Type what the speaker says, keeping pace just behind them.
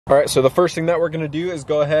All right, so the first thing that we're gonna do is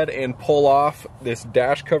go ahead and pull off this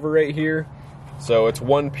dash cover right here. So it's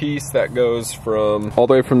one piece that goes from all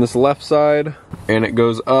the way from this left side, and it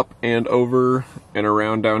goes up and over and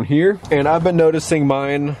around down here. And I've been noticing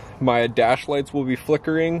my dash lights will be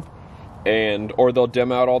flickering or they'll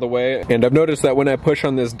dim out all the way. And I've noticed that when I push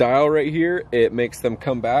on this dial right here, it makes them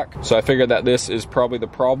come back. So I figured that this is probably the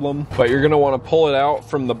problem. But you're gonna wanna pull it out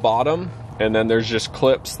from the bottom, and then there's just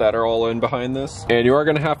clips that are all in behind this. And you are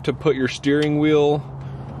gonna have to put your steering wheel,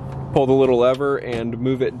 pull the little lever and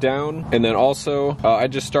move it down. And then also, I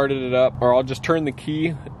just started it up, or I'll just turn the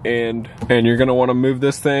key, and you're gonna wanna move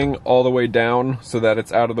this thing all the way down so that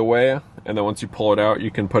it's out of the way. And then once you pull it out,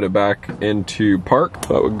 you can put it back into park.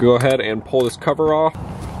 So I would go ahead and pull this cover off.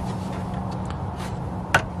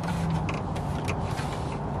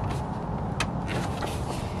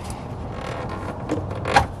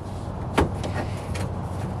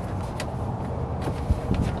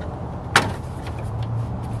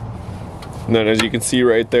 And then as you can see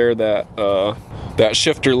right there, that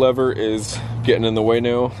shifter lever is getting in the way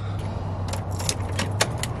now.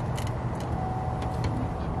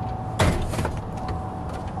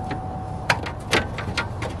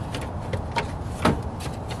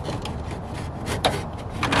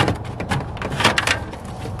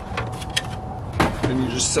 And you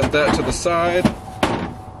just set that to the side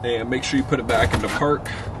and make sure you put it back into park.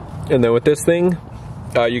 And then with this thing,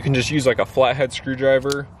 you can just use like a flathead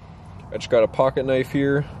screwdriver. I just got a pocket knife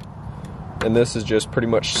here, and this is just pretty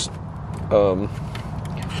much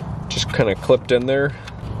just kind of clipped in there.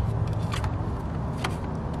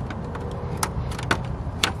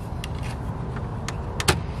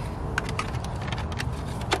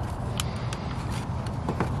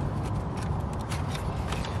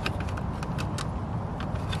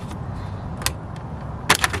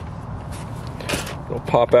 It'll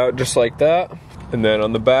pop out just like that. And then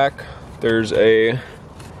on the back, there's a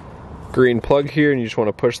green plug here, and you just want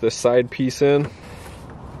to push this side piece in.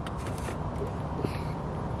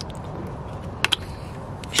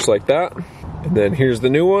 Just like that. And then here's the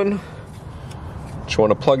new one. Just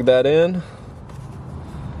want to plug that in.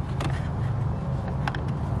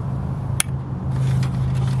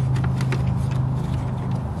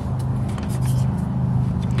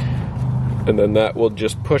 And then that will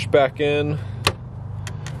just push back in,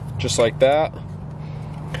 just like that.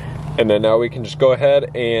 And then now we can just go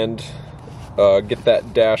ahead and get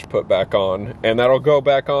that dash put back on. And that'll go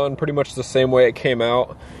back on pretty much the same way it came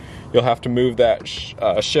out. You'll have to move that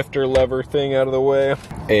shifter lever thing out of the way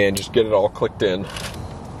and just get it all clicked in.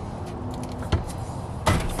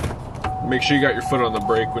 Make sure you got your foot on the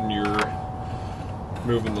brake when you're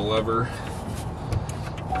moving the lever.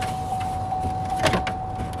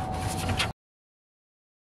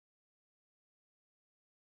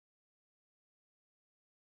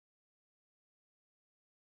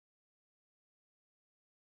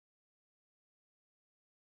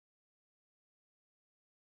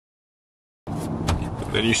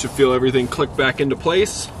 Then you should feel everything click back into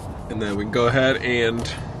place, and then we can go ahead and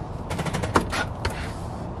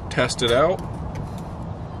test it out.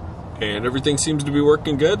 And everything seems to be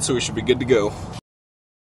working good, so we should be good to go.